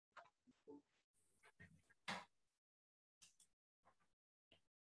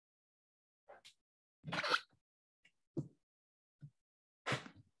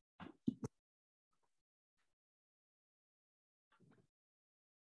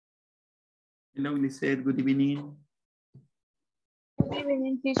Hello, Lisette. Good evening. Good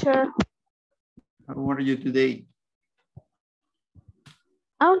evening, teacher. How are you today?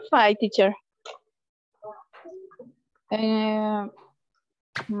 I'm fine, teacher.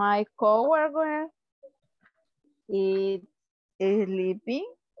 My coworker is sleeping.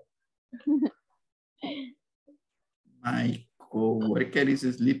 My coworker is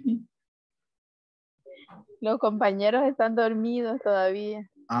sleeping. Los compañeros están dormidos todavía.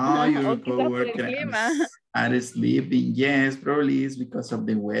 Oh, your O quizás por el coworker clima. are sleeping. Yes, probably it's because of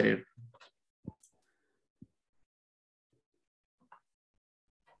the weather.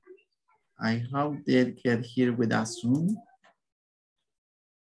 I hope they get here with us soon.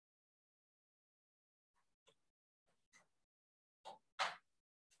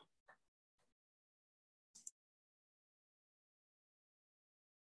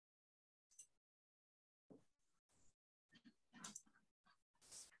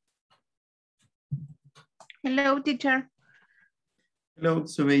 Hello, teacher. Hello,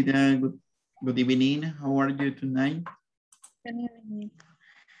 Zubeida. Good evening. How are you tonight?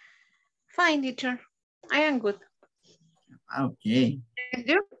 Fine, teacher. I am good. Okay. And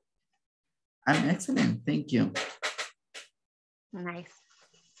you? I'm excellent. Thank you. Nice.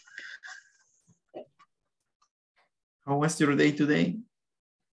 How was your day today?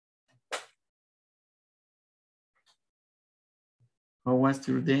 How was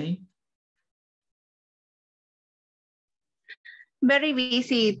your day? Very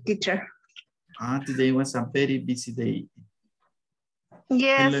busy, teacher. Today was a very busy day.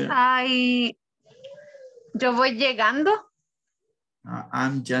 Yes, Hello. yo voy llegando.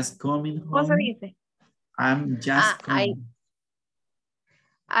 I'm just coming ¿Cómo se home. dice? I'm just coming.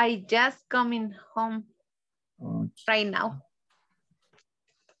 I just coming home Okay. right now.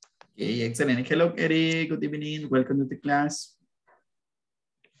 Okay, excellent. Hello, Eric. Good evening. Welcome to the class.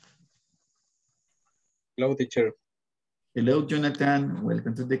 Hello, teacher. Hello, Jonathan.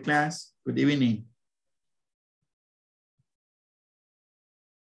 Welcome to the class. Good evening.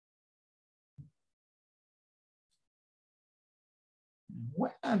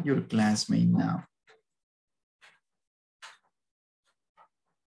 What are your classmates now?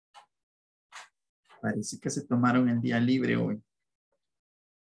 Parece que se tomaron el día libre hoy.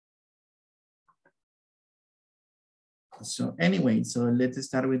 So anyway, so let's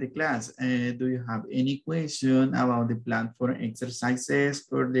start with the class. Do you have any question about the platform exercises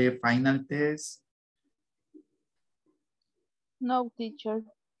for the final test? No, teacher.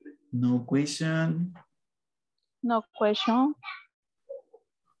 No question? No question.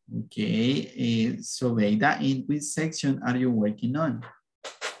 Okay, so Veida, in which section are you working on?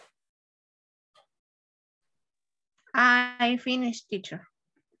 I finished, teacher.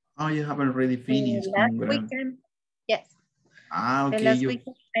 Oh, you have already finished. Last weekend. Yes. Okay. The last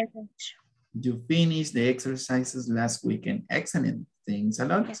weekend I finished. You finished the exercises last weekend. Excellent. Thanks a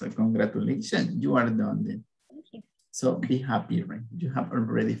lot. So congratulations. You are done then. Thank you. So be happy, right? You have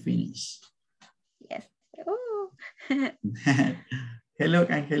already finished. Yes. Ooh. Hello,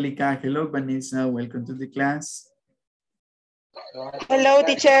 Angelica. Hello, Vanessa. Welcome to the class. Hello,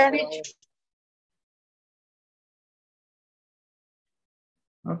 teacher.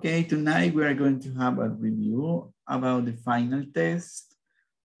 Okay, tonight we are going to have a review about the final test.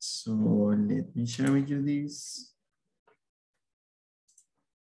 So let me share with you this.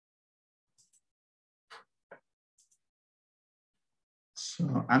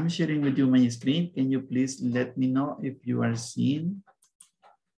 So I'm sharing with you my screen. Can you please let me know if you are seeing?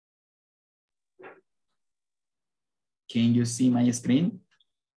 Can you see my screen?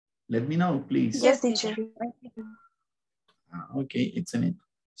 Let me know, please. Yes, teacher. Okay, excellent.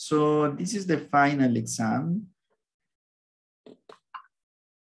 So this is the final exam.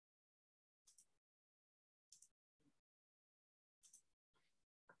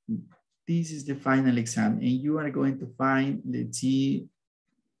 This is the final exam, and you are going to find, let's see,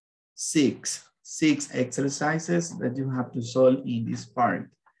 six exercises that you have to solve in this part.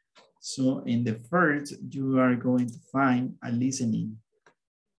 So in the first, you are going to find a listening.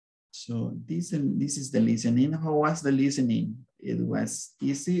 So this is the listening. How was the listening? It was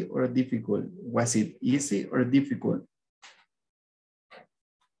easy or difficult? Was it easy or difficult?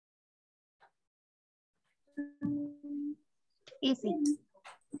 Easy.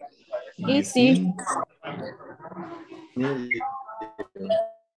 Easy.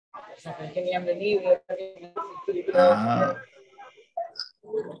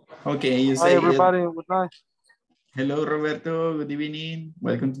 Okay, you Hi, say everybody. Good night. Hello, Roberto. Good evening.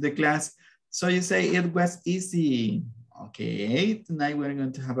 Welcome to the class. So you say it was easy. Okay, tonight we're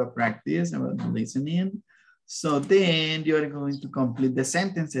going to have a practice about listening. So then you are going to complete the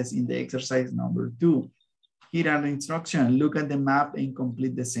sentences in the exercise number 2. Here are the instructions. Look at the map and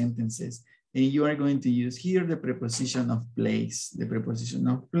complete the sentences. And you are going to use here the preposition of place, the preposition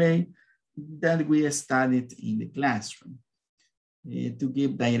of place that we studied in the classroom to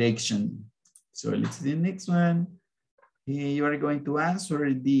give direction. So let's do the next one. You are going to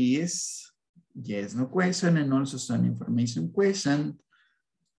answer this yes, no question, and also some information question.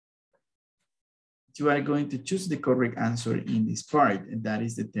 You are going to choose the correct answer in this part, and that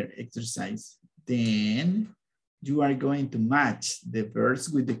is the third exercise. Then you are going to match the verbs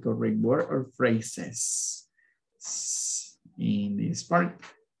with the correct word or phrases in this part.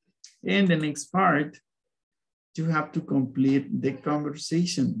 In the next part, you have to complete the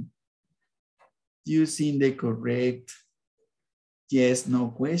conversation using the correct yes, no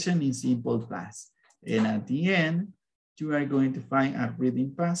question in simple past. And at the end, you are going to find a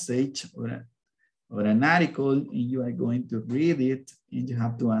reading passage or an article, and you are going to read it, and you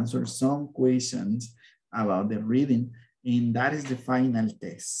have to answer some questions about the reading, and that is the final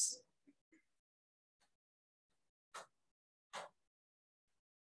test.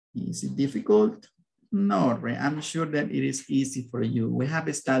 Is it difficult? No, right? I'm sure that it is easy for you. We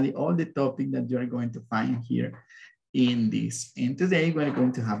have studied all the topics that you are going to find here in this. And today we're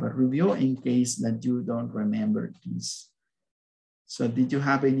going to have a review in case that you don't remember this. So did you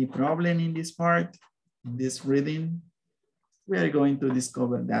have any problem in this part, in this reading? We are going to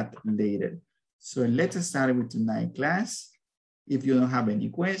discover that later. So let's start with tonight's class. If you don't have any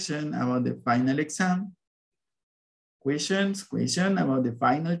question about the final exam, question about the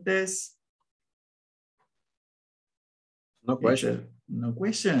final test? No question. No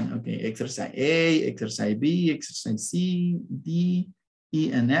question. Okay, exercise A, exercise B, exercise C, D,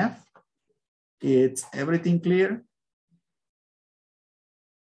 E, and F. It's everything clear?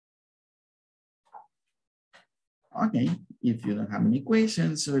 Okay, if you don't have any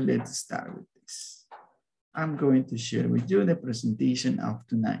questions, so let's start with this. I'm going to share with you the presentation of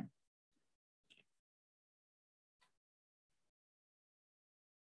tonight.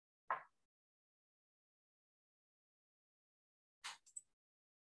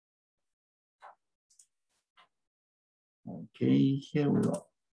 Okay, here we go.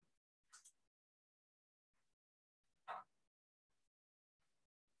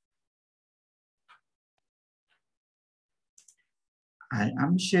 I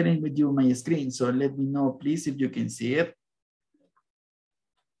am sharing with you my screen, so let me know, please, if you can see it.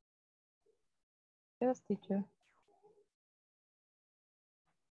 Yes, teacher.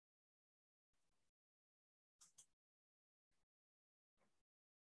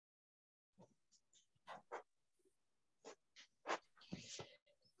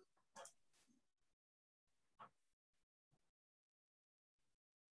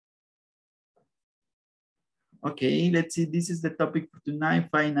 Okay, let's see. This is the topic for tonight,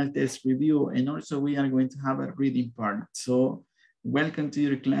 final test review. And also we are going to have a reading part. So welcome to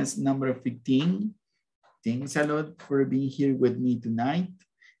your class number 15. Thanks a lot for being here with me tonight.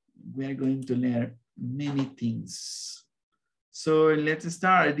 We are going to learn many things. So let's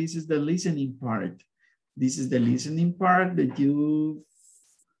start. This is the listening part. This is the listening part that you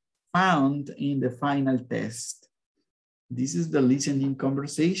found in the final test. This is the listening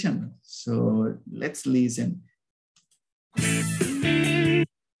conversation. So let's listen.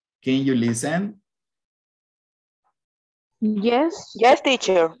 Can you listen? Yes. Yes,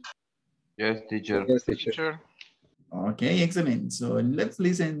 teacher. Yes, teacher. Yes, teacher. Okay, excellent. So let's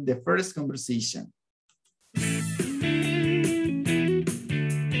listen the first conversation.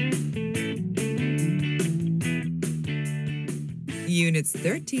 Units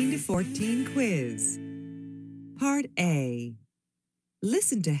 13 to 14 quiz. Part A.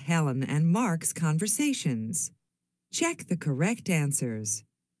 Listen to Helen and Mark's conversations. Check the correct answers.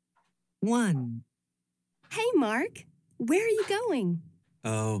 1. Hey, Mark. Where are you going?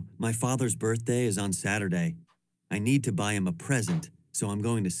 Oh, my father's birthday is on Saturday. I need to buy him a present, so I'm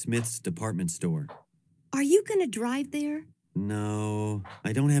going to Smith's department store. Are you going to drive there? No,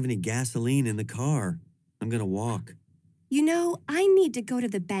 I don't have any gasoline in the car. I'm going to walk. You know, I need to go to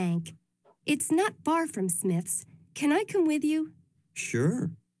the bank. It's not far from Smith's. Can I come with you?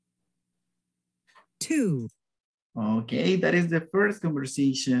 Sure. 2. Okay, that is the first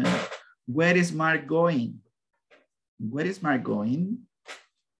conversation. Where is Mark going? Where is Mark going?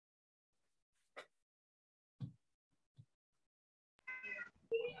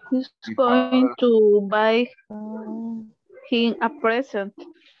 He's going to buy him a present.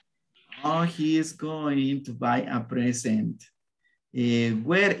 Oh, he is going to buy a present.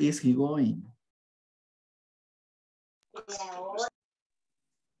 Where is he going?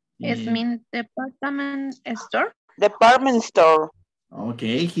 It means department store. Department store.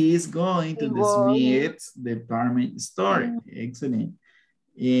 Okay, he is going to the Smith's department store. Excellent.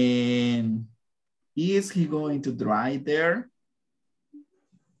 And is he going to drive there?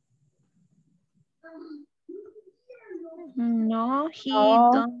 No,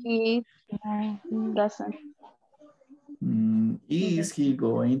 he doesn't. Is he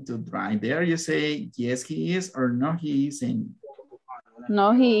going to drive there? You say yes, he is, or no, he isn't.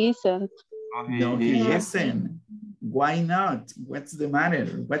 No, he isn't. No, he isn't. Why not? What's the matter?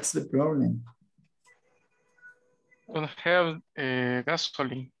 What's the problem? Don't have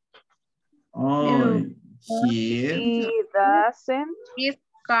gasoline. Oh, he doesn't. His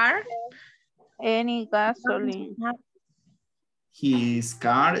car. Any gasoline. His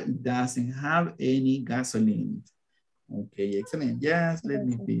car doesn't have any gasoline. Okay, excellent. Yes, let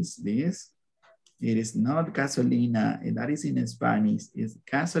me fix this. It is not gasolina. That is in Spanish. It's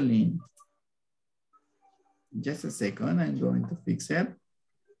gasoline. Just a second. I'm going to fix it.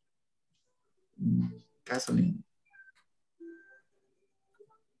 Gasoline.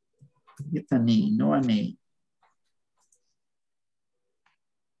 It's an E, no an A.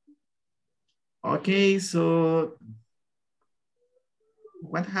 Okay, so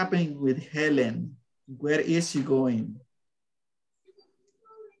what happened with Helen? Where is she going?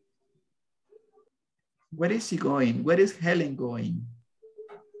 Where is she going? Where is Helen going?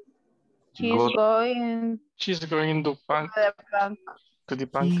 She's going to bank. To the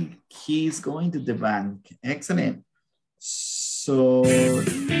bank. He is going to the bank. Excellent. So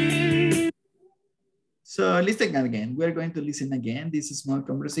listen again. We're going to listen again. This is a small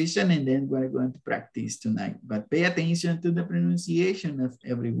conversation and then we're going to practice tonight. But pay attention to the pronunciation of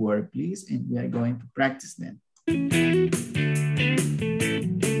every word, please. And we are going to practice them.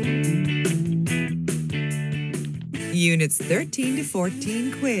 Units 13 to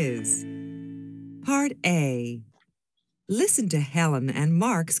 14 quiz. Part A. Listen to Helen and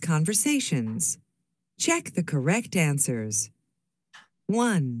Mark's conversations. Check the correct answers.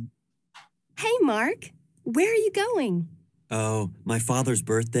 1. Hey, Mark. Where are you going? Oh, my father's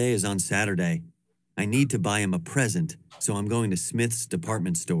birthday is on Saturday. I need to buy him a present, so I'm going to Smith's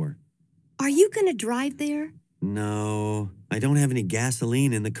department store. Are you going to drive there? No, I don't have any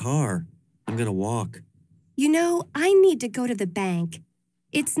gasoline in the car. I'm going to walk. You know, I need to go to the bank.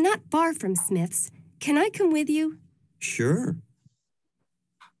 It's not far from Smith's. Can I come with you? Sure.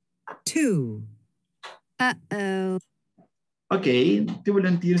 2. Uh-oh. Okay, 2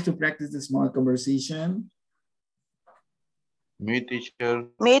 volunteers to practice the small conversation. Me, teacher.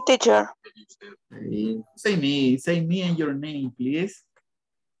 Me, teacher. Okay. Say me and your name, please.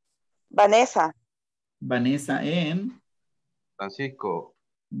 Vanessa. Vanessa and? Francisco.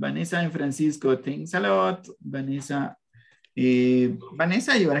 Vanessa and Francisco, thanks a lot. Vanessa,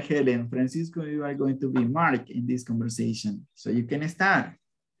 Vanessa, you are Helen. Francisco, you are going to be Mark in this conversation. So you can start.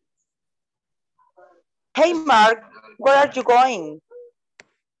 Hey, Mark, where are you going?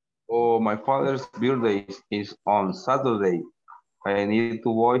 Oh, my father's birthday is on Saturday. I need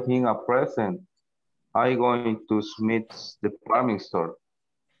to buy him a present. I'm going to Smith's department store.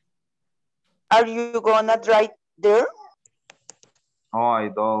 Are you gonna drive there?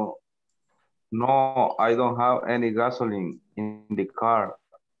 No, I don't have any gasoline in the car.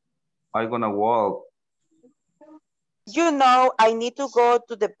 I'm gonna walk. You know, I need to go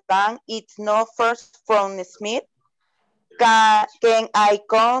to the bank. It's not first from Smith. Can I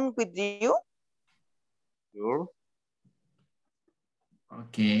come with you? Sure.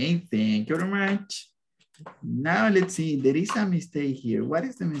 Okay, thank you very much. Now let's see, there is a mistake here. What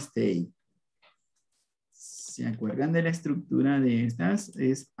is the mistake? ¿Se acuerdan de la estructura de estas?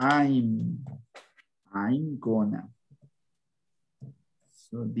 Es I'm gonna.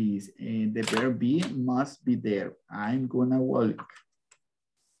 So this, the verb be must be there. I'm gonna walk.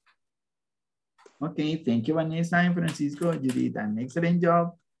 Okay, thank you, Vanessa and Francisco. You did an excellent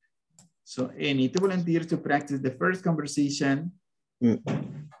job. So any 2 volunteers to practice the first conversation.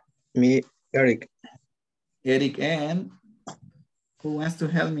 Me, Eric. Eric and who wants to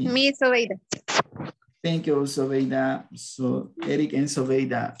help me? Me, Sobeida. Thank you, Sobeida. So Eric and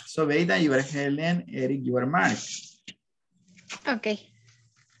Sobeida. Sobeida, you are Helen. Eric, you are Mark. Okay.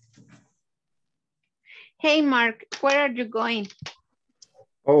 Hey, Mark, where are you going?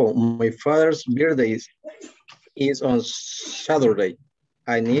 Oh, my father's birthday is on Saturday.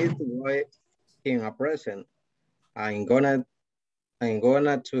 I need to buy him a present. I'm gonna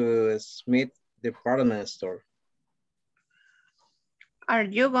to Smith department store. Are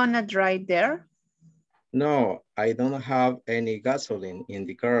you gonna drive there? No, I don't have any gasoline in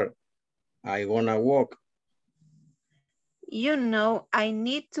the car. I wanna walk. You know, I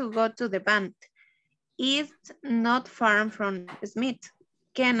need to go to the bank. It's not far from Smith.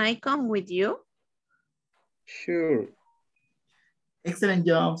 Can I come with you? Sure. Excellent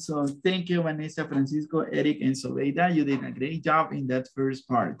job. So thank you, Vanessa, Francisco, Eric, and Sobeida. You did a great job in that first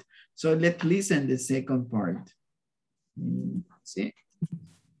part. So let's listen the second part. See?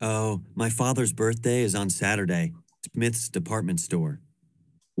 Oh, my father's birthday is on Saturday. Smith's department store.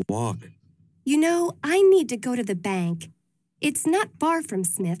 Walk. You know, I need to go to the bank. It's not far from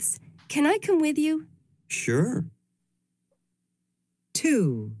Smith's. Can I come with you? Sure.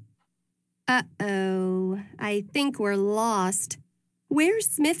 2. Uh-oh, I think we're lost. Where's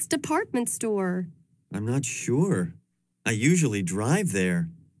Smith's department store? I'm not sure. I usually drive there.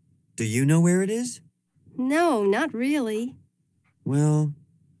 Do you know where it is? No, not really. Well,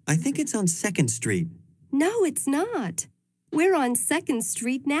 I think it's on 2nd Street. No, it's not. We're on 2nd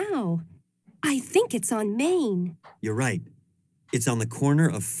Street now. I think it's on Main. You're right. It's on the corner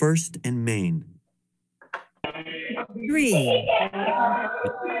of 1st and Main. 3.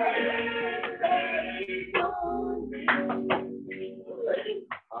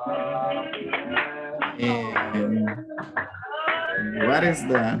 What is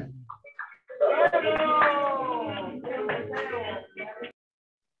that?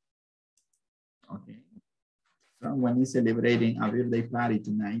 Okay. Someone is celebrating a birthday party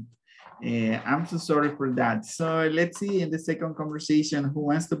tonight. I'm so sorry for that. So let's see in the second conversation who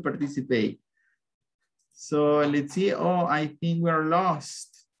wants to participate. So let's see. Oh, I think we're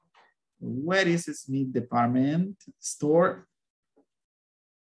lost. Where is the Smith department store?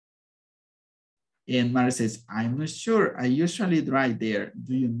 And Mara says, I'm not sure. I usually drive there.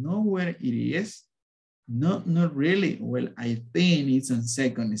 Do you know where it is? No, not really. Well, I think it's on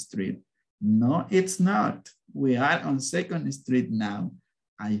 2nd Street. No, it's not. We are on 2nd Street now.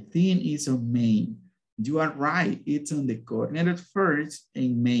 I think it's on Main. You are right. It's on the corner of 1st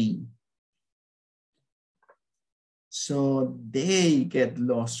and Main. So they get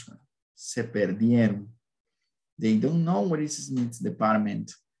lost. Se perdieron. They don't know where is Smith's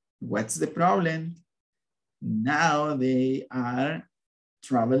department. What's the problem? Now they are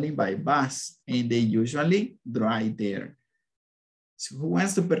traveling by bus and they usually drive there. So who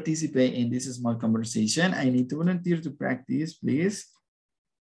wants to participate in this small conversation? I need to volunteer to practice, please.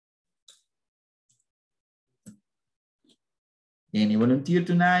 Any volunteer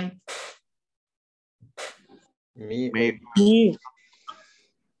tonight? Me.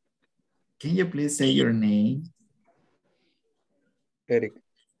 Can you please say your name? Eric.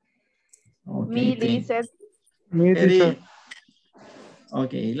 Me, Lisette. Eric.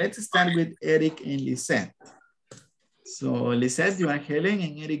 Okay, let's start with Eric and Lisette. So Lisette, you are Helen,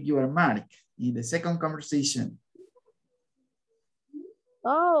 and Eric, you are Mark in the second conversation.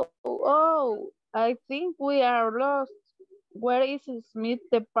 Oh, I think we are lost. Where is Smith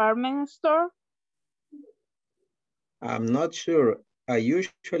department store? I'm not sure. I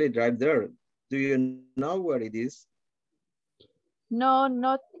usually drive there. Do you know where it is? No,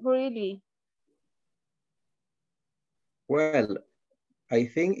 not really. Well, I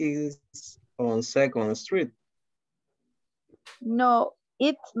think it's on 2nd Street. No,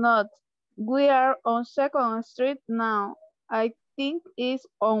 it's not. We are on 2nd Street now. I think it's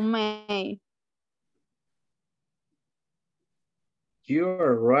on May.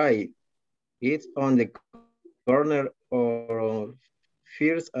 You're right. It's on the corner of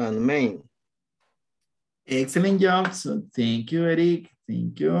 1st and Main. Excellent job. So thank you, Eric.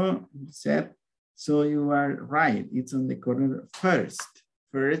 Thank you, Lisette. So you are right. It's on the corner of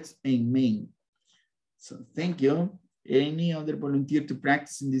 1st and Main. So thank you. Any other volunteer to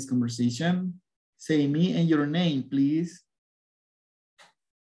practice in this conversation? Say me and your name, please.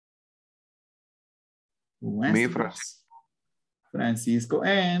 Me, Francisco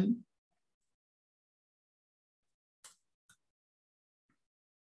and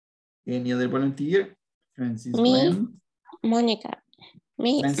any other volunteer? Francisco me, and Monica.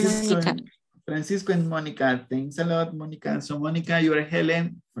 Me, Monica. Francisco and Monica. Thanks a lot, Monica. So Monica, you are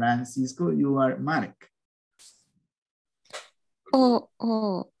Helen. Francisco, you are Mark.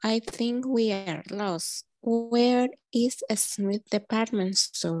 Oh, I think we are lost. Where is a Smith department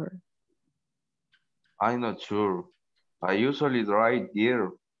store? I'm not sure. I usually drive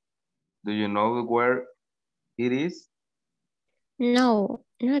there. Do you know where it is? No,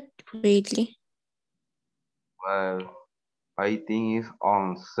 not really. Well, I think it's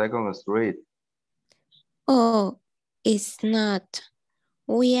on 2nd Street. Oh, it's not.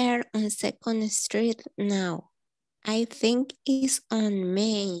 We are on 2nd Street now. I think it's on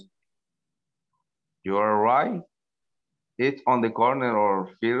Main. You are right. It's on the corner of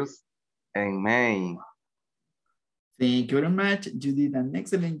 1st and Main. Thank you very much. You did an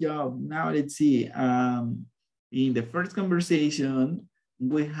excellent job. Now let's see. In the first conversation,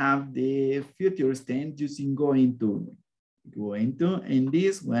 we have the future tense using going to. Going to. In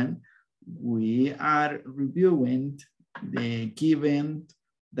this one, we are reviewing the given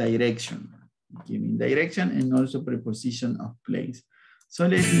direction. Giving direction and also preposition of place. So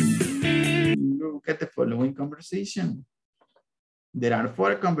let's look at the following conversation. There are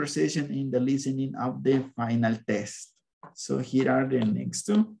 4 conversations in the listening of the final test. So here are the next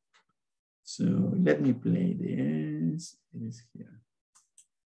 2. So let me play this. It is here.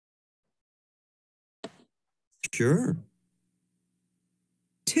 Sure.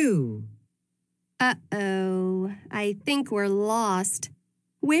 2. Uh-oh, I think we're lost.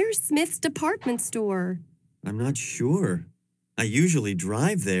 Where's Smith's department store? I'm not sure. I usually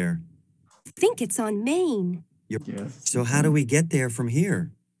drive there. I think it's on Main. Yes. So how do we get there from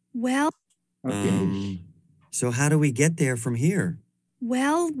here? Well, So how do we get there from here?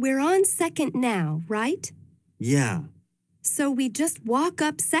 well, we're on 2nd now, right? Yeah. So we just walk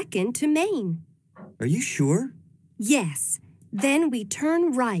up 2nd to Main. Are you sure? Yes. Then we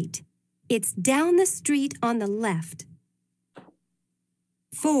turn right. It's down the street on the left.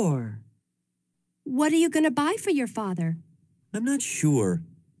 4. What are you going to buy for your father? I'm not sure.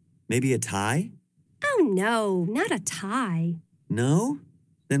 Maybe a tie? Oh, no, not a tie. No?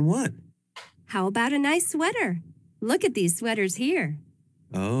 Then what? How about a nice sweater? Look at these sweaters here.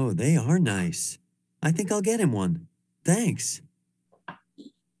 Oh, they are nice. I think I'll get him one. Thanks.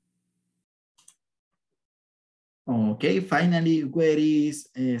 Okay, finally, where is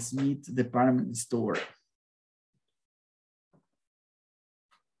Smith's department store?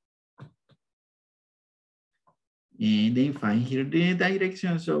 And then find here the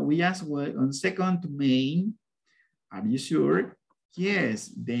direction. So we ask what on 2nd to Main. Are you sure? Yes.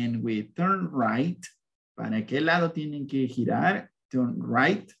 Then we turn right. ¿Para qué lado tienen que girar? Turn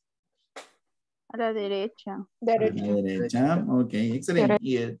right. A la derecha. A la derecha. Okay, excellent.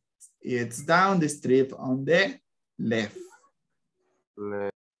 It's down the street on the left.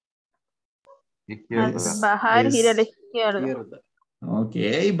 Bajar, gira a la izquierda. Ok,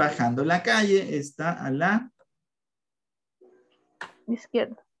 bajando la calle está a la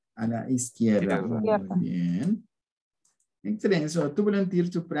Izquierda. a la izquierda. Muy bien. Excellent. So to volunteer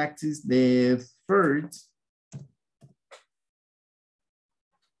to practice the first.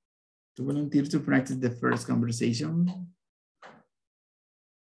 To volunteer to practice the first conversation.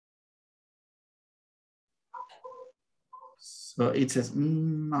 So it says,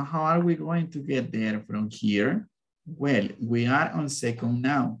 how are we going to get there from here? Well, we are on 2nd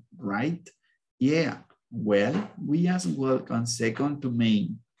now, right? Yeah. Well, we as well on 2nd to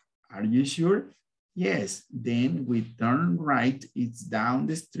Main. Are you sure? Yes. Then we turn right. It's down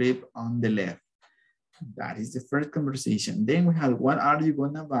the street on the left. That is the first conversation. Then we have, what are you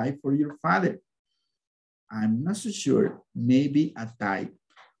gonna buy for your father? I'm not so sure. Maybe a tie.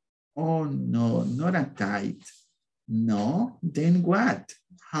 Oh no, not a tie. No, then what?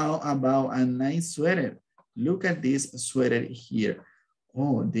 How about a nice sweater? Look at this sweater here.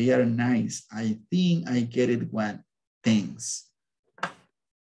 Oh, they are nice. I think I get it one. Thanks.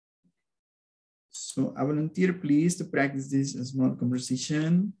 So a volunteer, please, to practice this small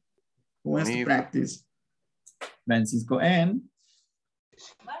conversation. Who wants to practice? Francisco and?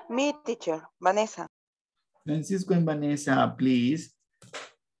 Me, teacher, Vanessa. Francisco and Vanessa, please.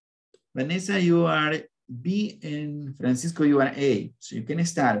 Vanessa, you are B and Francisco, you are A. So you can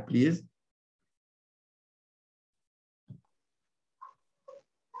start, please.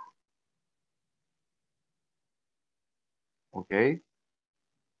 Okay.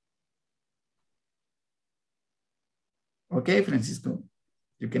 Okay, Francisco,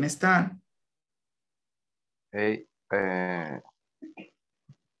 you can start. Hey, how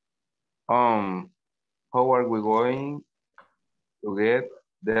are we going to get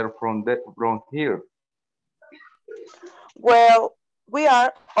there from here? Well, we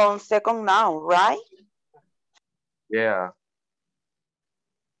are on 2nd now, right? Yeah.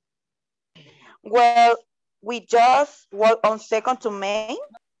 Well, we just walk on 2nd to Main.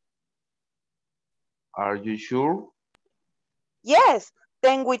 Are you sure? Yes.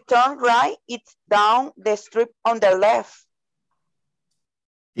 Then we turn right. It's down the street on the left.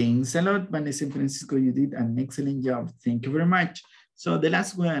 Thanks a lot, Vanessa and Francisco. You did an excellent job. Thank you very much. So the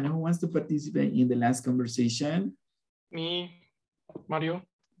last one, who wants to participate in the last conversation? Me, Mario.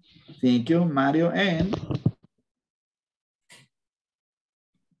 Thank you, Mario. And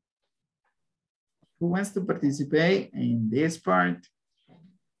who wants to participate in this part?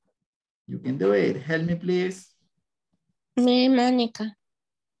 You can do it. Help me, please. Me, Monica.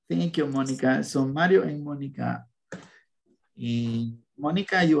 Thank you, Monica. So Mario and Monica,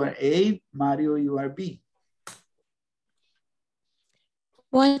 Monica, you are A. Mario, you are B.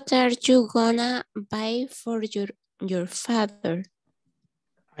 What are you gonna buy for your father?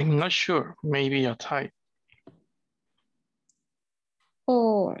 I'm not sure. Maybe a tie.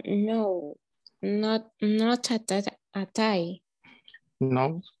 Oh, no, not a tie.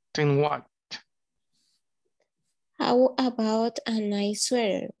 No, then what? How about a nice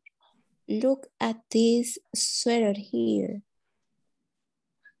sweater? Look at this sweater here.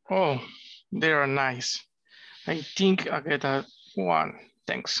 Oh, they are nice. I think I'll get that one.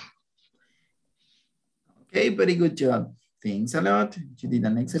 Thanks. Okay, very good job. Thanks a lot. You did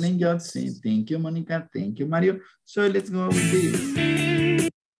an excellent job. Say thank you, Monica. Thank you, Mario. So let's go with this.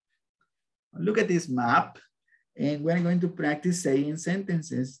 Look at this map. And we're going to practice saying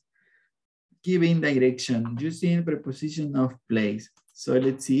sentences, giving direction, using preposition of place. So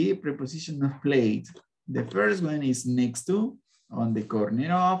let's see, preposition of place. The first one is next to, on the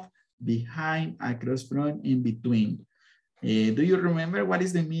corner of, behind, across from, in between. Do you remember what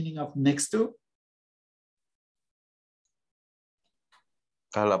is the meaning of next to?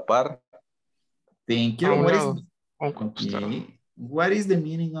 A la par. Thank you. What is the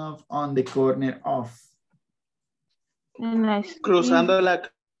meaning of on the corner of? Cruzando la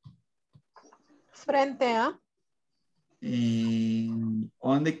frente a.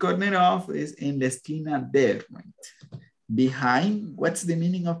 On the corner of is en la esquina there. Right? Behind, what's the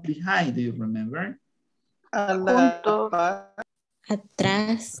meaning of behind? Do you remember? Atrás.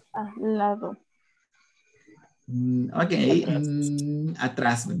 Al lado. Okay,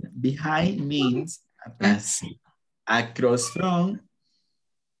 atrás. Behind means atrás. Across from.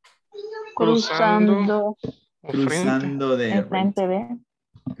 Cruzando. Cruzando de. Enfrente de.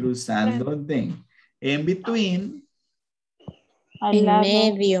 Cruzando de. En between. Al lado.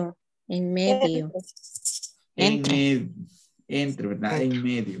 Medio. En medio. Entre, ¿verdad? En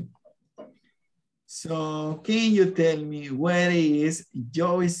medio. So, can you tell me where is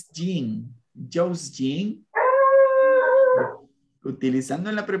Joe's jean? Joe's jean.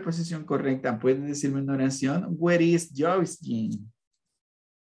 Utilizando la preposición correcta, ¿puedes decirme una oración? Where is Joe's jean?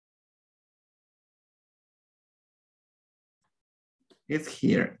 It's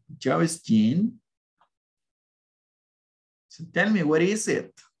here. Joe's jean. So tell me, where is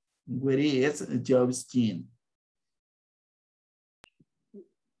it? Where is Joe's jean?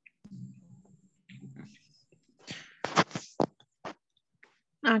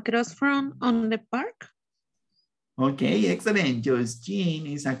 Across from on the park. Okay, excellent. Joe's jean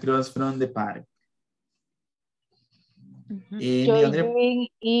is across from the park. Joe's jean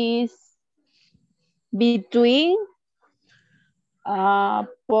is between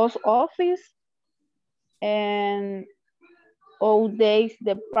post office and all days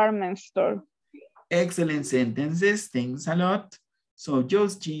department store. Excellent sentences. Thanks a lot. So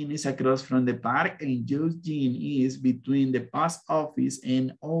Joe's jean is across from the park and Joe's jean is between the post office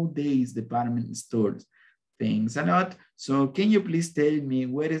and all days department stores. Thanks a lot. So can you please tell me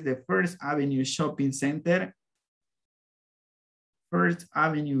where is the First Avenue Shopping Center? First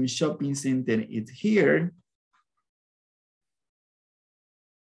Avenue Shopping Center is here.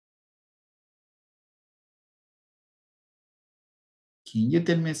 Can you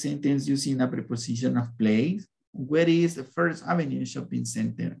tell me a sentence using a preposition of place? Where is the First Avenue Shopping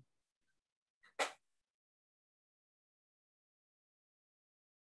Center?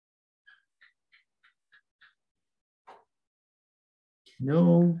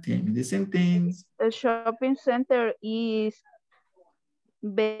 No, tell me the sentence. The shopping center is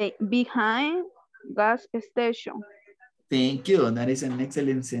behind gas station. Thank you. That is an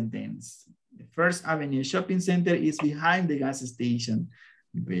excellent sentence. The First Avenue Shopping Center is behind the gas station.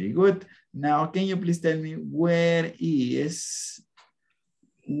 Very good. Now, can you please tell me where is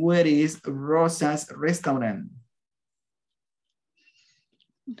Rosa's restaurant?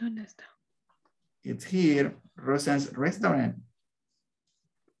 ¿Dónde está? It's here, Rosa's restaurant.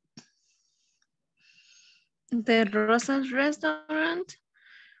 The Rosa's restaurant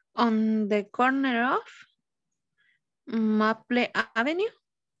on the corner of Maple Avenue.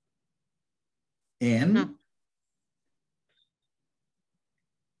 And? No.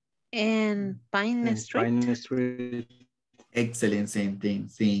 And Pine Street. Pine Street. Excellent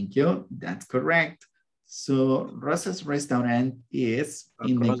sentence. Thank you. That's correct. So Rosa's restaurant is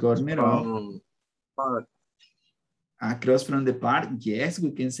in the corner of park. Across from the park. Yes,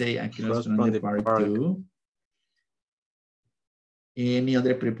 we can say across from the park too. Any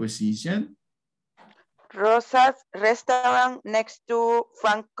other preposition? Rosa's restaurant next to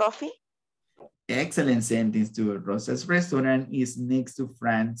Frank Coffee. Excellent sentence too. Rosa's restaurant is next to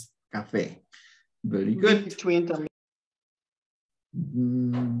Frank's Cafe. Very good.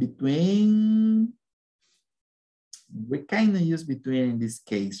 Between, we kind of use between in this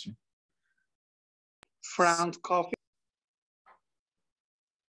case. France coffee.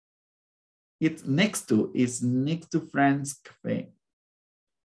 It's next to France Cafe.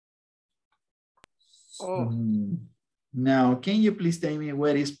 Oh. Now, can you please tell me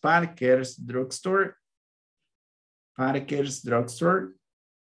where is Parker's drugstore? Parker's drugstore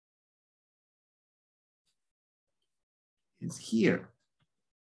is here.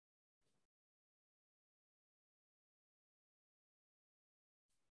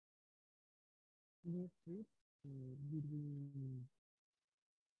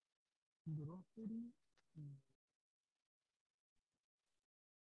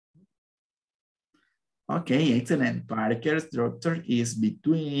 Okay, excellent. Parker's drugstore is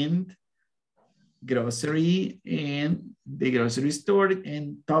between grocery and the grocery store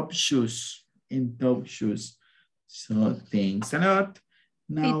and Top Shoes. So thanks a lot.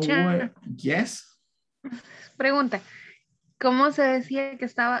 Now, Teacher. yes. Pregunta, ¿cómo se decía que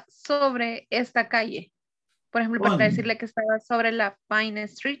estaba sobre esta calle? Por ejemplo, para decirle que estaba sobre la Pine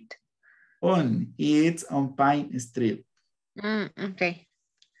Street. It's on Pine Street. Okay.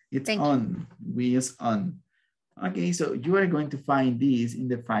 It's on, we use on. Okay, so you are going to find this in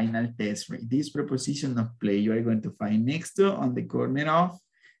the final test, right? This preposition of play, you are going to find next to, on the corner of,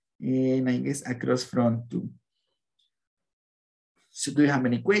 and I guess across from to. So do you have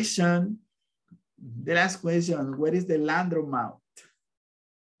any question? The last question, where is the laundromat?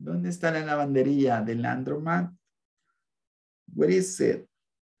 ¿Dónde está la lavandería de laundromat? Where is it?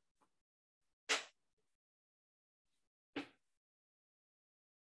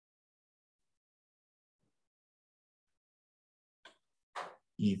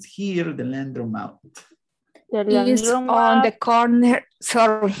 It's here, the laundromat. It's on the corner,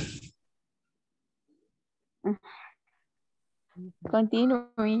 sorry.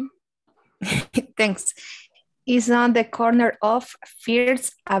 Continuing. Thanks. It's on the corner of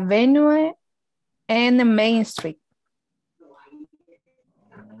First Avenue and Main Street.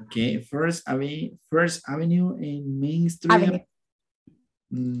 Okay, First Avenue and Main Street. Avenue.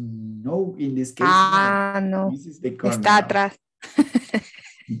 No, in this case, no. This is the corner. Está atrás.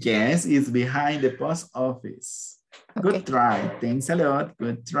 Yes, it's behind the post office. Okay. Good try. Thanks a lot.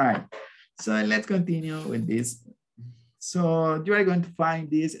 Good try. So let's continue with this. So you are going to find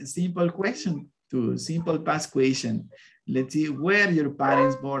this simple question, to simple past question. Let's see, where your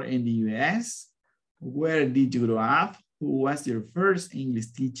parents born in the US? Where did you grow up? Who was your first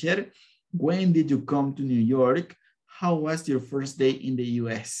English teacher? When did you come to New York? How was your first day in the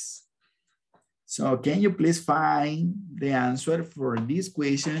US? So can you please find the answer for this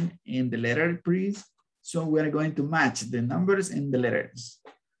question in the letter, please? So we're going to match the numbers and the letters.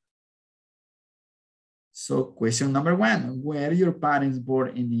 So question number 1, were your parents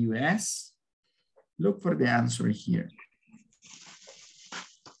born in the US? Look for the answer here.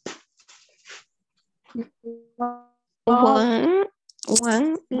 One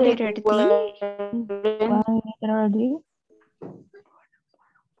letter D. One letter D.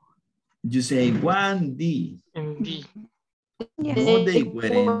 You say 1D. D. Yes. No, they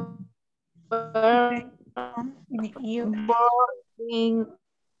weren't. In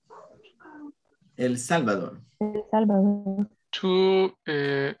El Salvador. El Salvador. 2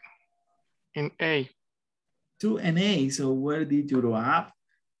 in A. 2 and A. So where did you grow up?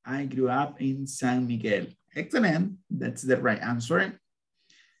 I grew up in San Miguel. Excellent. That's the right answer.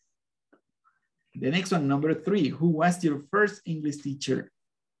 The next one, number 3. Who was your first English teacher?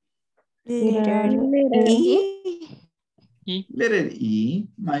 Letter E. E. Letter E.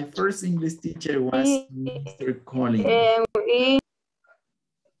 My first English teacher was Mr. Collins.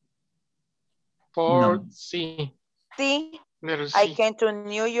 For No. C. Sí, Letter C. I came to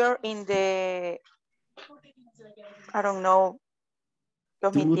New York in the, I don't know,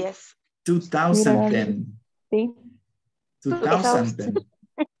 2010. 2010. Sí. 2010.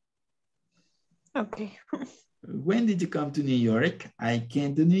 Okay. When did you come to New York? I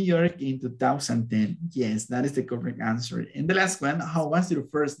came to New York in 2010. Yes, that is the correct answer. And the last one, how was your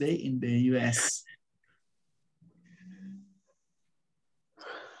first day in the US?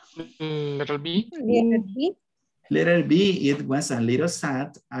 Letter B. Letter B. Letter B, it was a little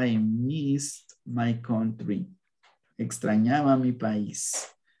sad. I missed my country. Extrañaba mi país.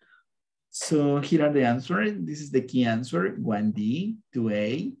 So here are the answers. This is the key answer. 1D,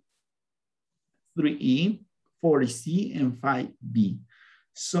 2A, 3E, 4C, and 5B.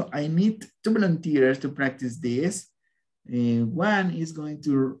 So I need 2 volunteers to practice this. One is going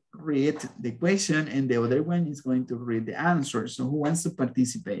to read the question and the other one is going to read the answer. So who wants to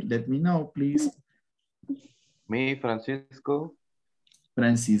participate? Let me know, please. Me, Francisco.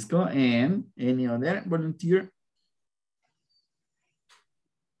 Francisco, and any other volunteer?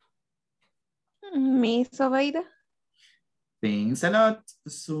 Miss Obeida. Thanks a lot.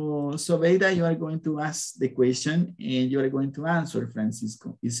 So, Sobeida, you are going to ask the question and you are going to answer,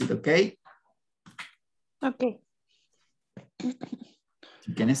 Francisco. Is it okay? Okay.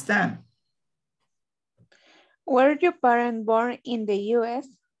 You can start. Were your parents born in the U.S.?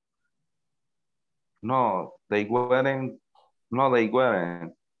 No, they weren't. No, they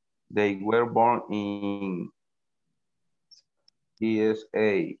weren't. They were born in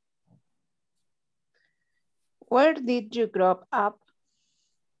ISSS. Where did you grow up?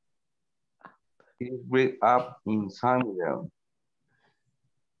 He grew up in San Miguel.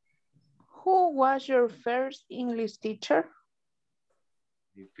 Who was your first English teacher?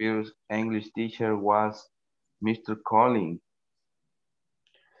 The first English teacher was Mr. Collins.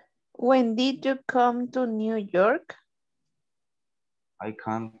 When did you come to New York? I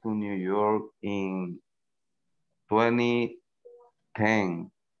came to New York in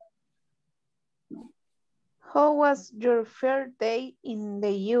 2010. How was your first day in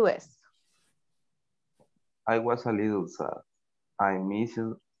the U.S.? I was a little sad. I missed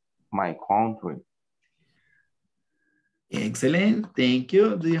my country. Excellent, thank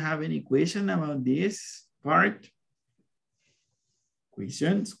you. Do you have any question about this part?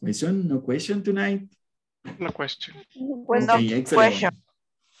 Questions? Question? No question tonight? No question. Okay, excellent.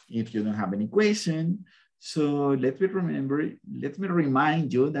 If you don't have any question, so let me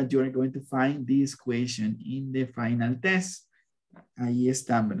remind you that you are going to find this question in the final test. Ahí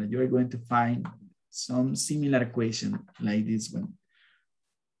está, ¿verdad? You are going to find some similar question like this one.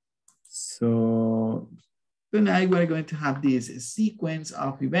 So tonight we're going to have this sequence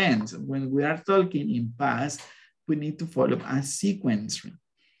of events. When we are talking in past, we need to follow a sequence.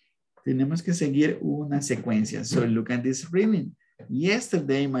 Tenemos que seguir una secuencia. So look at this reading.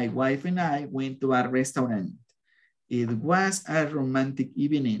 Yesterday, my wife and I went to a restaurant. It was a romantic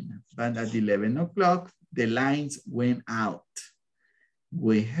evening, but at 11 o'clock, the lights went out.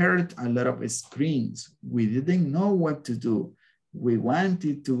 We heard a lot of screams. We didn't know what to do. We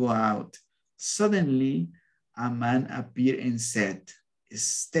wanted to go out. Suddenly, a man appeared and said,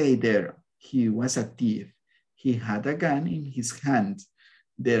 "Stay there." He was a thief. He had a gun in his hand.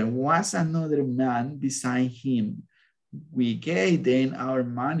 There was another man beside him. We gave them our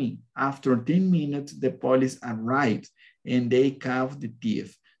money. After 10 minutes, the police arrived and they caught the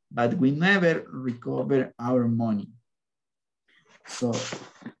thief, but we never recovered our money. So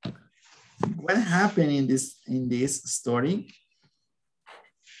what happened in this story?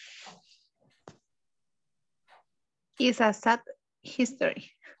 It's a sad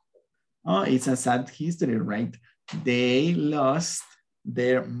history. Oh, it's a sad history, right? They lost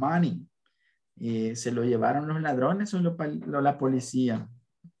their money. ¿Se lo llevaron los ladrones o la policía?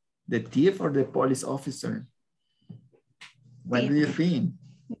 The thief or the police officer? What do you think?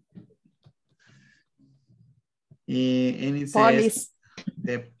 And it says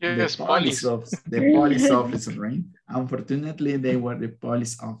the police officer, right? Unfortunately, they were the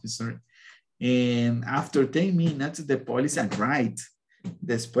police officer. And after 10 minutes, the police arrived.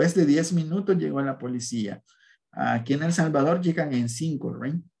 Después de 10 minutos llegó la policía. Aquí en El Salvador llegan en 5,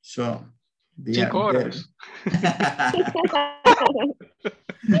 right? So, 5 horas.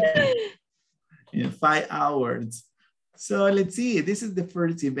 In 5 hours. So let's see, this is the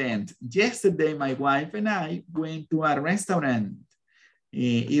first event. Yesterday, my wife and I went to a restaurant.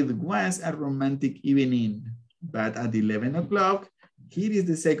 It was a romantic evening, but at 11 o'clock, here is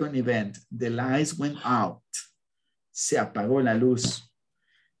the second event. The lights went out. Se apagó la luz.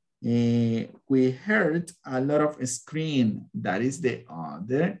 We heard a lot of screaming. That is the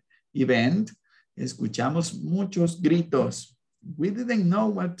other event. Escuchamos muchos gritos. We didn't know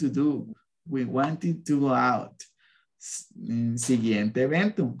what to do. We wanted to go out. Siguiente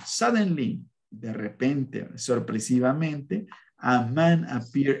evento. Suddenly, de repente, sorpresivamente, a man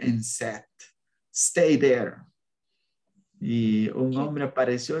appeared and said, "Stay there." Y un hombre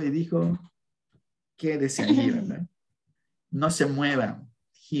apareció y dijo, quédese allí, ¿verdad? No se mueva.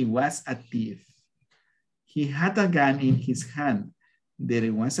 He was a thief. He had a gun in his hand.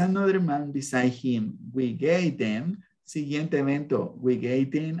 There was another man beside him. We gave them, siguiente evento, we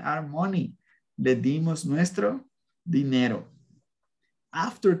gave them our money. Le dimos nuestro dinero.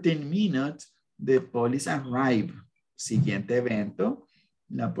 After 10 minutes, the police arrived. Siguiente evento,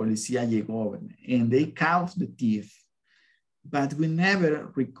 la policía llegó, and they caught the thief. But we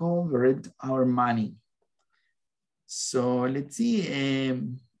never recovered our money. So let's see,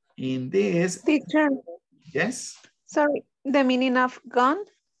 in this. Teacher. Yes? Sorry, the meaning of gun?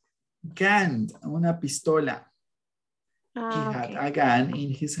 Gun, una pistola. He had a gun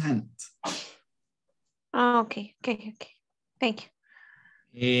in his hand. Okay. Thank you.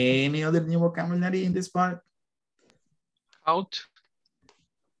 Any other new vocabulary in this part? Out.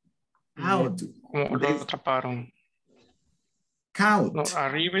 Out. Como lo atraparon. Caught. No,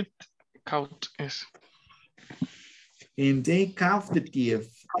 arriba, caught es. And they caught the thief.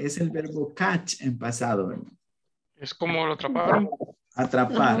 Es el verbo catch en pasado. Es como lo atraparon.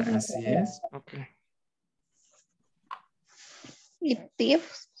 Atrapar, así es. Okay. ¿Y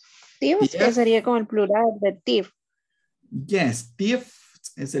thieves? Thieves, que sería como el plural de thief. Yes, thief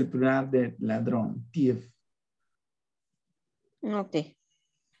es el plural de ladrón. Thief. Okay.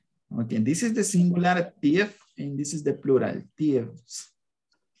 Okay, this is the singular thief and this is the plural, thieves.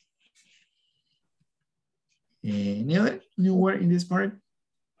 Any other new word in this part?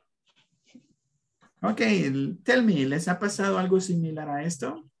 Okay, tell me, ¿les ha pasado algo similar a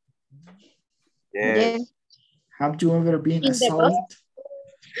esto? Yes. Have you ever been assaulted?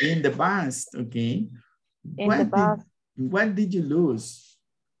 In the past, okay. What did you lose?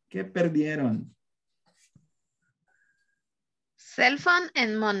 ¿Qué perdieron? Cell phone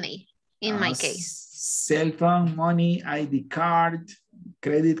and money, in my case. Cell phone, money, ID card,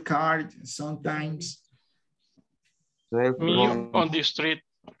 credit card, sometimes. Me on the street.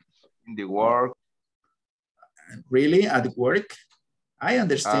 In the work. Really? At work? I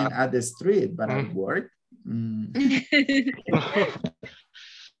understand at the street, but at work?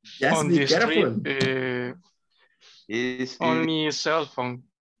 Just on be the careful. Street, only cell phone.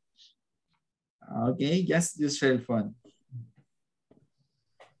 Okay, just your cell phone.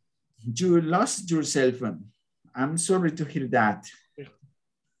 You lost your cell phone. I'm sorry to hear that.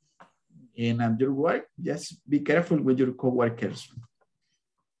 And at your work, just be careful with your coworkers.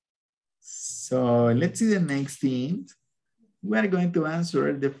 So let's see the next thing. We are going to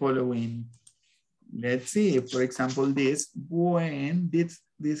answer the following. Let's see, for example, this. When did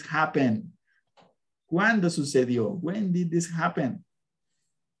this happen? ¿Cuándo sucedió? When did this happen?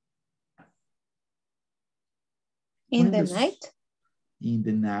 In the night? In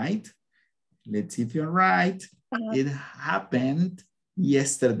the night. Let's see if you're right. It happened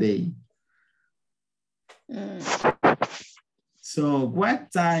yesterday. So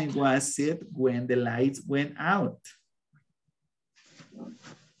what time was it when the lights went out?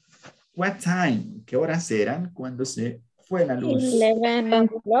 What time? ¿Qué horas eran cuando se fue la luz? 11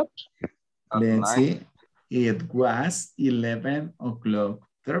 o'clock. Let's see. It was 11 o'clock.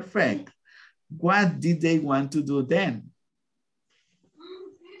 Perfect. What did they want to do then?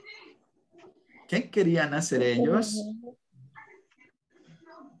 ¿Qué querían hacer ellos?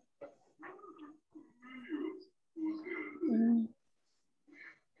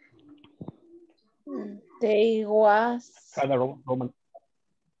 They was.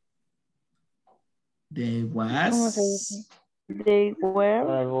 They was. They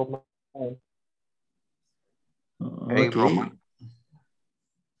were. Okay.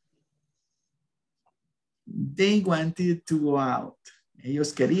 They wanted to go out.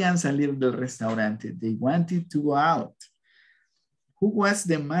 Ellos querían salir del restaurante. They wanted to go out. Who was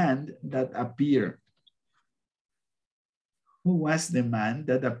the man that appeared? Who was the man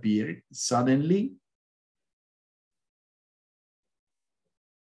that appeared suddenly?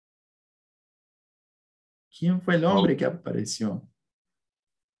 ¿Quién fue el hombre que apareció?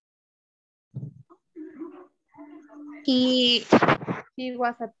 He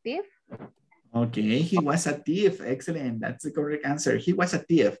was a thief. Okay, he was a thief. Excellent. That's the correct answer. He was a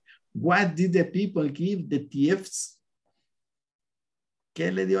thief. What did the people give the thieves?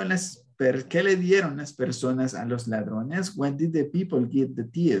 ¿Qué le dieron las personas a los ladrones? What did the people give the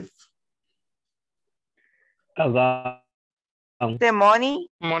thief? The money.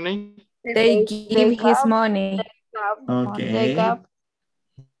 Money. They give his money. Okay.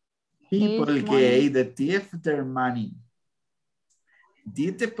 People gave the thief their money.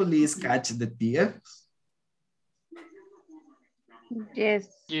 Did the police catch the thieves? Yes.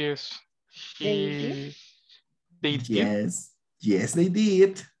 Yes. They did. Yes, they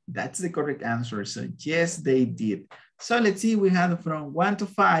did. That's the correct answer. So yes, they did. So let's see, we have from 1 to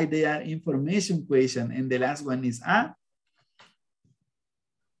 5, they are information question. And the last one is a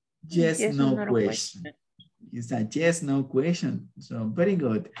yes, no question. It's a yes, no question. So very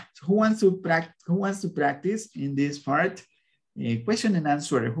good. So who wants to practice in this part? Question and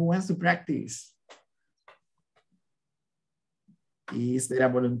answer. Who wants to practice? Is there a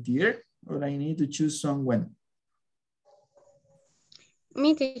volunteer or I need to choose someone?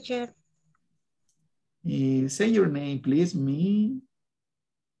 Me, teacher. Say your name, please. Me.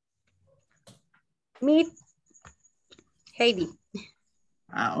 Heidi.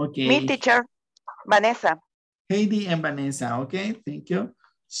 Okay. Me, teacher. Vanessa. Heidi and Vanessa, okay? Thank you.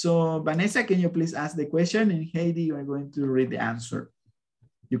 So Vanessa, can you please ask the question? And Heidi, you are going to read the answer.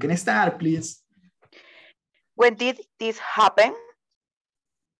 You can start, please. When did this happen?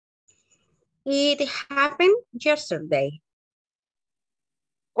 It happened yesterday.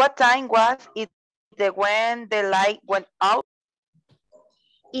 What time was it when the light went out?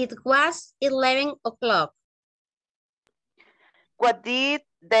 It was 11 o'clock. What did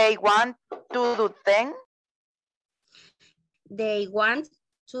they want to do then? They want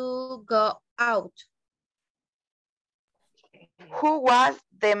to go out. Who was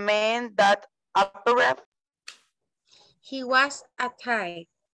the man that appeared? He was a Thai.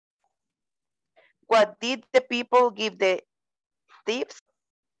 What did the people give the tips?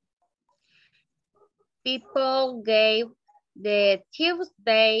 People gave the thieves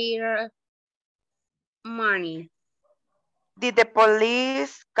their money. Did the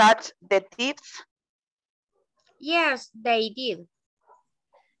police catch the thieves? Yes, they did.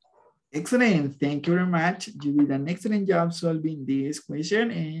 Excellent. Thank you very much. You did an excellent job solving this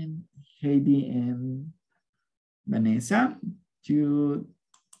question. And Heidi and Vanessa, you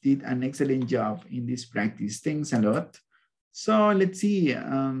did an excellent job in this practice. Thanks a lot. So let's see.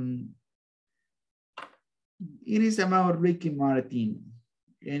 It is about Ricky Martin.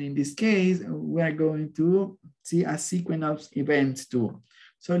 And in this case, we are going to see a sequence of events too.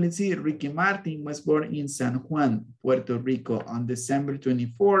 So let's see, Ricky Martin was born in San Juan, Puerto Rico on December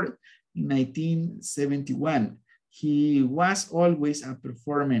 24th, in 1971. He was always a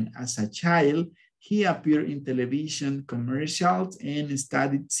performer. As a child, he appeared in television commercials and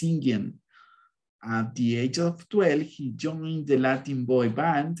studied singing. At the age of 12, he joined the Latin boy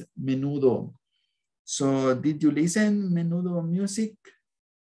band, Menudo. So did you listen Menudo music?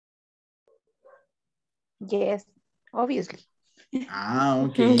 Yes, obviously. Ah,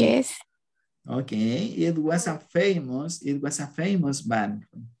 okay. Yes. Okay, it was a famous band.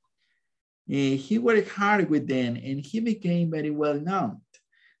 He worked hard with them and he became very well known,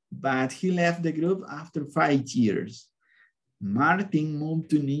 but he left the group after 5 years. Martin moved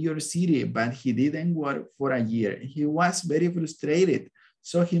to New York City, but he didn't work for a year. He was very frustrated,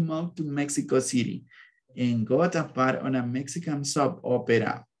 so he moved to Mexico City and got a part on a Mexican soap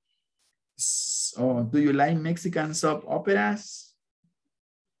opera. So, do you like Mexican soap operas?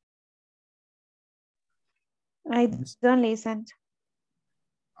 I don't listen.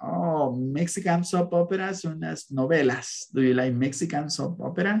 Oh, Mexican soap operas son las novelas. Do you like Mexican soap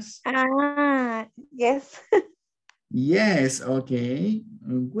operas? Ah, yes. Yes, okay.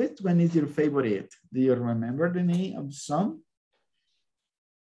 Which one is your favorite? Do you remember the name of some?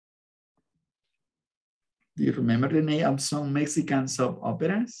 Do you remember the name of some Mexican soap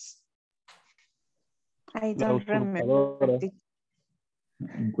operas? I don't remember.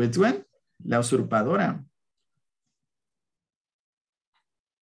 Which one? La Usurpadora.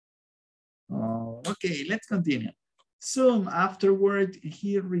 Oh, okay, let's continue. Soon afterward,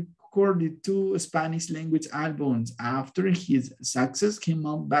 he recorded 2 Spanish language albums. After his success, he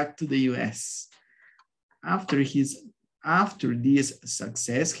moved back to the US. After this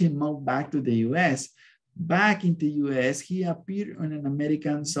success, he moved back to the US. Back in the US, he appeared on an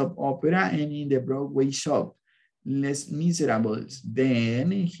American soap opera and in the Broadway show, Les Miserables.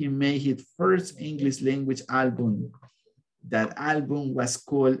 Then he made his first English language album. That album was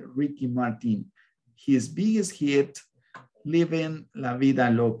called Ricky Martin. His biggest hit, Living La Vida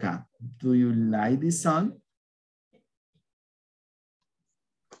Loca. Do you like this song?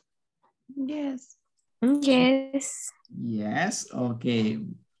 Yes. Yes. Yes, okay.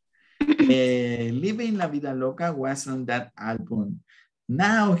 Living La Vida Loca was on that album.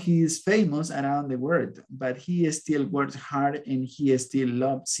 Now he is famous around the world, but he still works hard and he still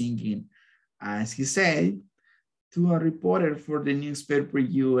loves singing. As he said to a reporter for the newspaper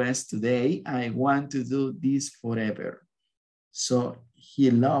US Today, I want to do this forever. So he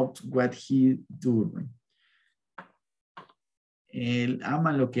loved what he do. Él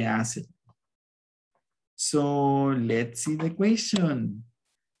ama lo que hace. So let's see the question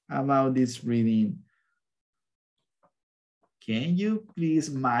about this reading. Can you please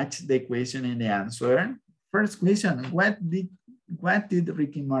match the question and the answer? First question, what did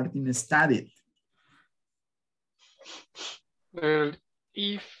Ricky Martin study?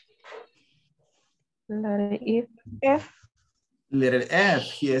 If. Letter F. Letter F,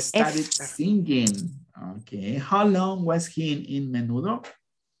 he studied singing. Okay, how long was he in Menudo?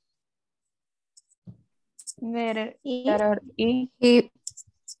 Letter E.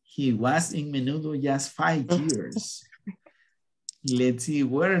 He was in Menudo just 5 years. Let's see,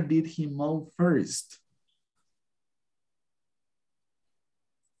 where did he move first?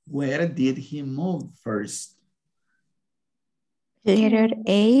 Where did he move first? Letter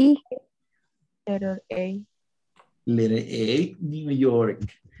A. Letter A, New York.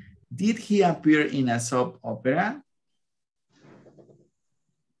 Did he appear in a soap opera?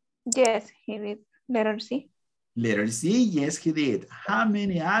 Yes, he did. Letter C. Letter C, yes, he did. How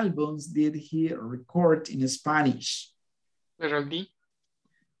many albums did he record in Spanish? Letter D.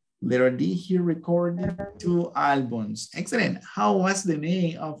 Letter D, he recorded 2 albums. Excellent. How was the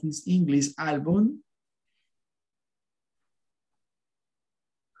name of his English album?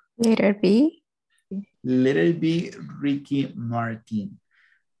 Letter B. Letter B, Ricky Martin.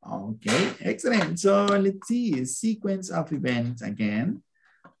 Okay, excellent. So let's see, sequence of events again.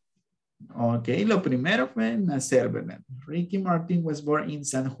 Okay, lo primero fue nacer, ¿verdad? Ricky Martin was born in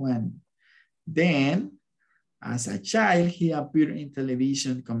San Juan. Then, as a child, he appeared in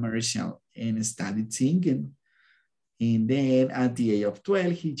television commercial and studied singing. And then at the age of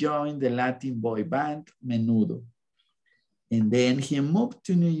 12, he joined the Latin boy band Menudo. And then he moved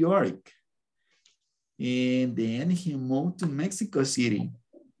to New York. And then he moved to Mexico City.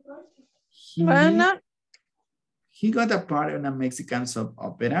 He got a part in a Mexican soap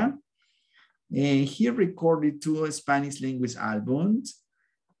opera. And he recorded 2 Spanish language albums.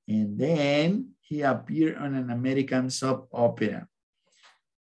 And then he appeared on an American soap opera.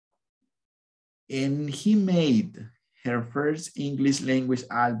 And he made her first English language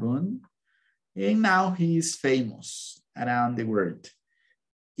album. And now he is famous around the world.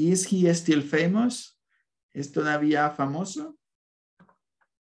 Is he still famous? ¿Es todavía famoso?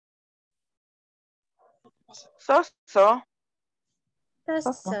 So.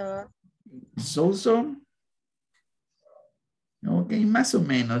 So. Ok, más o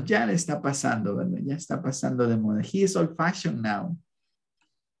menos. Ya le está pasando, ¿verdad? Ya está pasando de moda. He is old fashioned now.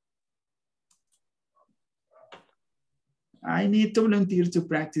 I need to volunteer to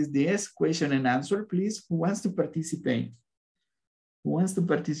practice this question and answer, please. Who wants to participate? Who wants to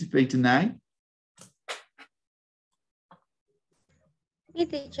participate tonight? Me,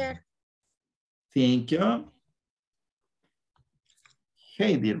 teacher. Thank you.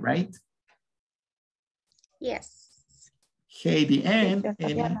 Heidi, right? Yes. Heidi and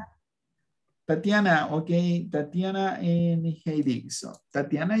Tatiana. Tatiana, okay, Tatiana and Heidi. So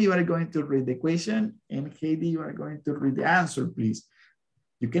Tatiana, you are going to read the question and Heidi, you are going to read the answer, please.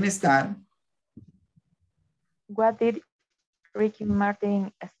 You can start. What did Ricky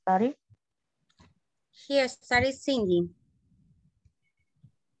Martin study? He started singing.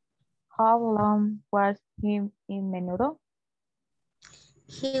 How long was he in Menudo?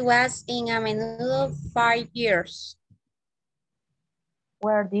 He was in a Menudo 5 years.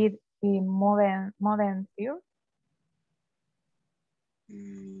 Where did he move to?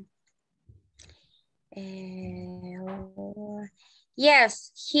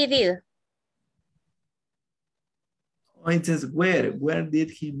 Yes, he did. Oh, it says where? Where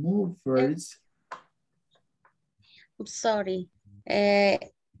did he move first? I'm sorry.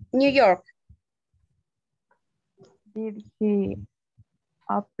 New York. Did he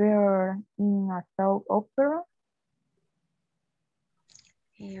appear in a soap opera?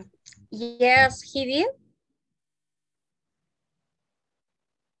 Yes, he did.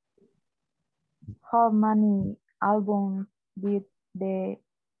 How many albums did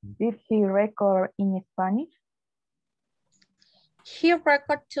he record in Spanish? He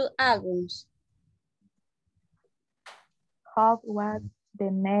recorded 2 albums. What was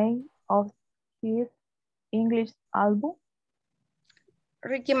the name of his English album?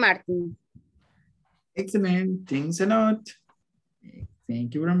 Ricky Martin. Excellent, thanks a lot.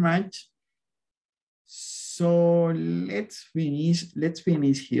 Thank you very much. So let's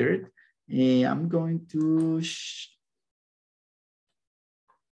finish here. I'm going to,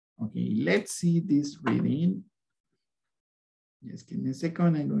 okay, let's see this reading. Just give me a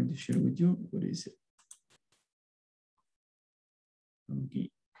second, I'm going to share with you, what is it?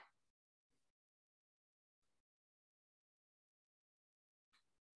 Okay.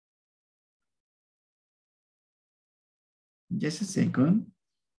 Just a second.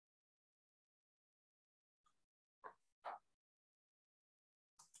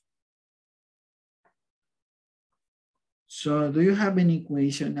 So do you have any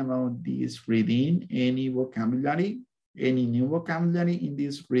question about this reading? Any vocabulary? Any new vocabulary in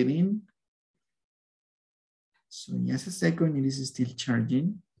this reading? So just a second, it is still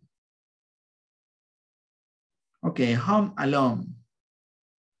charging. Okay, home alone.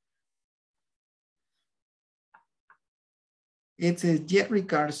 It says Jerry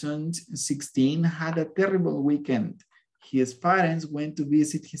Carson, 16, had a terrible weekend. His parents went to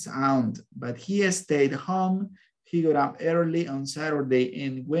visit his aunt, but he stayed home. He got up early on Saturday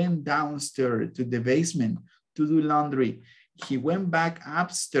and went downstairs to the basement to do laundry. He went back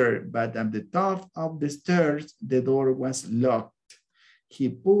upstairs, but at the top of the stairs, the door was locked. He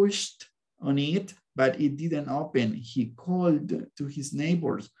pushed on it, but it didn't open. He called to his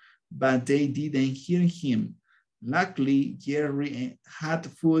neighbors, but they didn't hear him. Luckily, Jerry had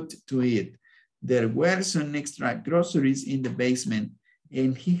food to eat. There were some extra groceries in the basement,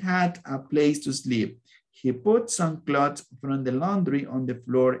 and he had a place to sleep. He put some clothes from the laundry on the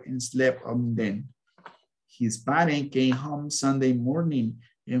floor and slept on them. His parents came home Sunday morning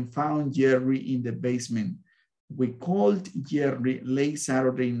and found Jerry in the basement. We called Jerry late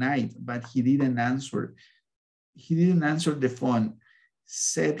Saturday night, but he didn't answer. He didn't answer the phone,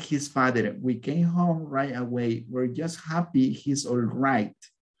 said his father. We came home right away. We're just happy he's all right.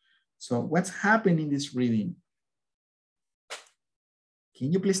 So what's happened in this reading?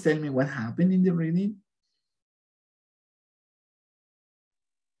 Can you please tell me what happened in the reading?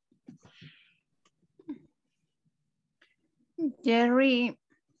 Jerry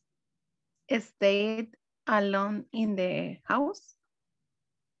stayed alone in the house.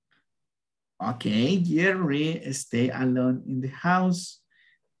 Okay, Jerry stayed alone in the house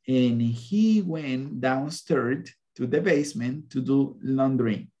and he went downstairs to the basement to do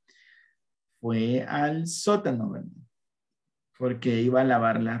laundry. Fue al sótano, ¿verdad? Porque iba a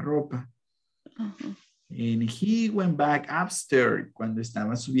lavar la ropa. And he went back upstairs. Cuando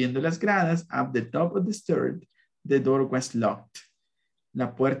estaba subiendo las gradas, up the top of the stairs, the door was locked.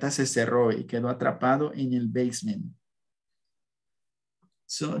 La puerta se cerró y quedó atrapado en el basement.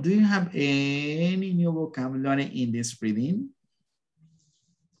 So, do you have any new vocabulary in this reading?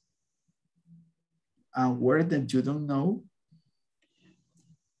 A word that you don't know?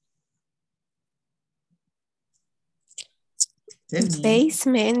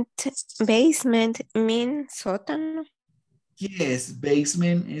 Basement means sótano. Yes,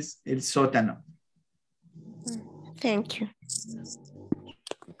 basement is el sótano. Thank you.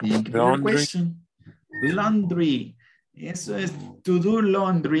 Thank you for the question. Laundry. Eso es, to do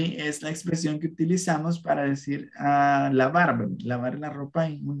laundry es la expresión que utilizamos para decir lavar la ropa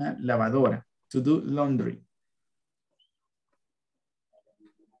en una lavadora. To do laundry.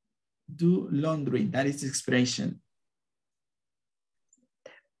 Do laundry, that is the expression.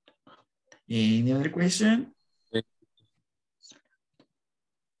 Any other question?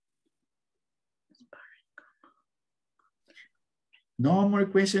 No more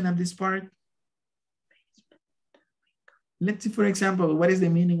question of this part? Let's see, for example, what is the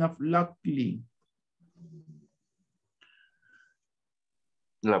meaning of luckily?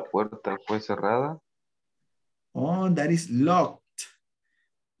 La puerta fue cerrada. Oh, that is locked.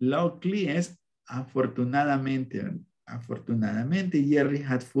 Luckily es afortunadamente. Afortunadamente, Jerry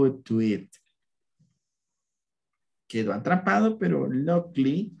had food to eat. Quedó atrapado, pero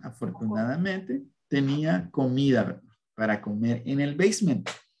luckily, afortunadamente, tenía comida para comer en el basement.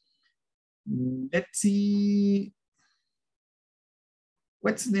 Let's see.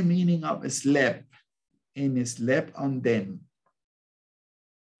 What's the meaning of slept and slept on them?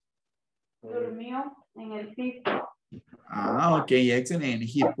 Durmió en el piso. Ah, okay, excellent.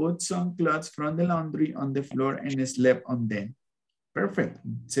 He put some clothes from the laundry on the floor and slept on them. Perfect.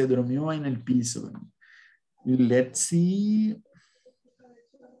 Se durmió en el piso. Let's see.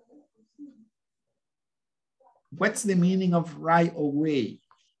 What's the meaning of right away?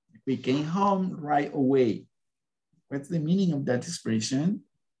 We came home right away. What's the meaning of that expression?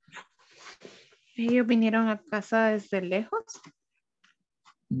 Ellos vinieron a casa desde lejos.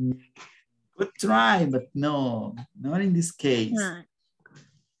 Good try, but no, not in this case.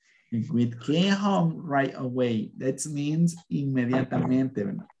 We came home right away. That means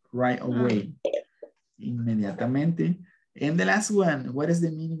inmediatamente, right away. Inmediatamente. And the last one, what is the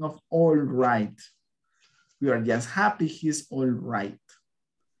meaning of all right? We are just happy he's all right.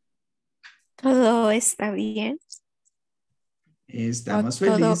 Todo está bien. Estamos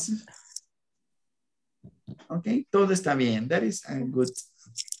felices. Okay, todo está bien. That is a good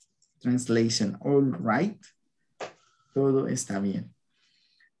translation. All right. Todo está bien.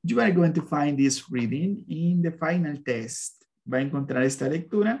 You are going to find this reading in the final test. Va a encontrar esta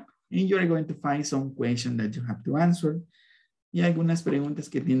lectura and you are going to find some questions that you have to answer y algunas preguntas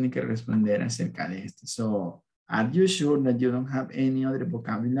que tienen que responder acerca de esto. So, are you sure that you don't have any other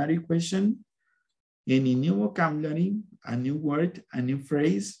vocabulary question? Any new vocabulary, a new word, a new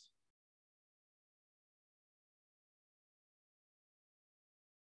phrase?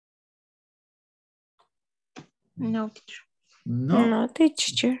 No, teacher. No. No,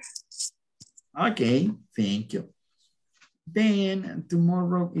 teacher. Okay, thank you. Then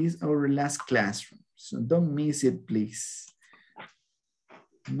tomorrow is our last classroom, so don't miss it, please.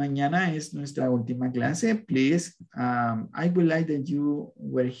 Mañana es nuestra última clase. Please, I would like that you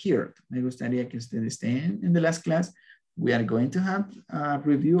were here. Me gustaría que ustedes estén in the last class. We are going to have a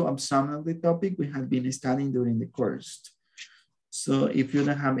review of some of the topic we have been studying during the course. So if you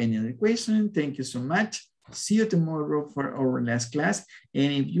don't have any other question, thank you so much. See you tomorrow for our last class.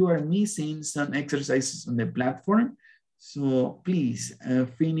 And if you are missing some exercises on the platform, so please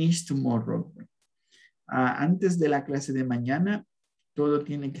finish tomorrow. Antes de la clase de mañana, todo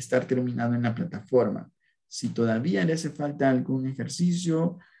tiene que estar terminado en la plataforma. Si todavía le hace falta algún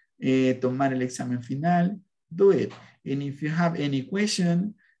ejercicio, tomar el examen final, do it. And if you have any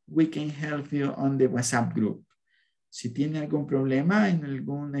question, we can help you on the WhatsApp group. Si tiene algún problema en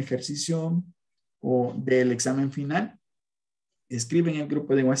algún ejercicio o del examen final, escribe en el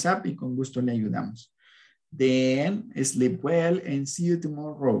grupo de WhatsApp y con gusto le ayudamos. Then, sleep well and see you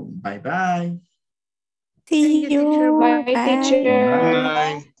tomorrow. Bye bye. See you. Bye, teacher.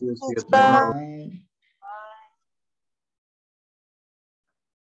 Bye. Bye.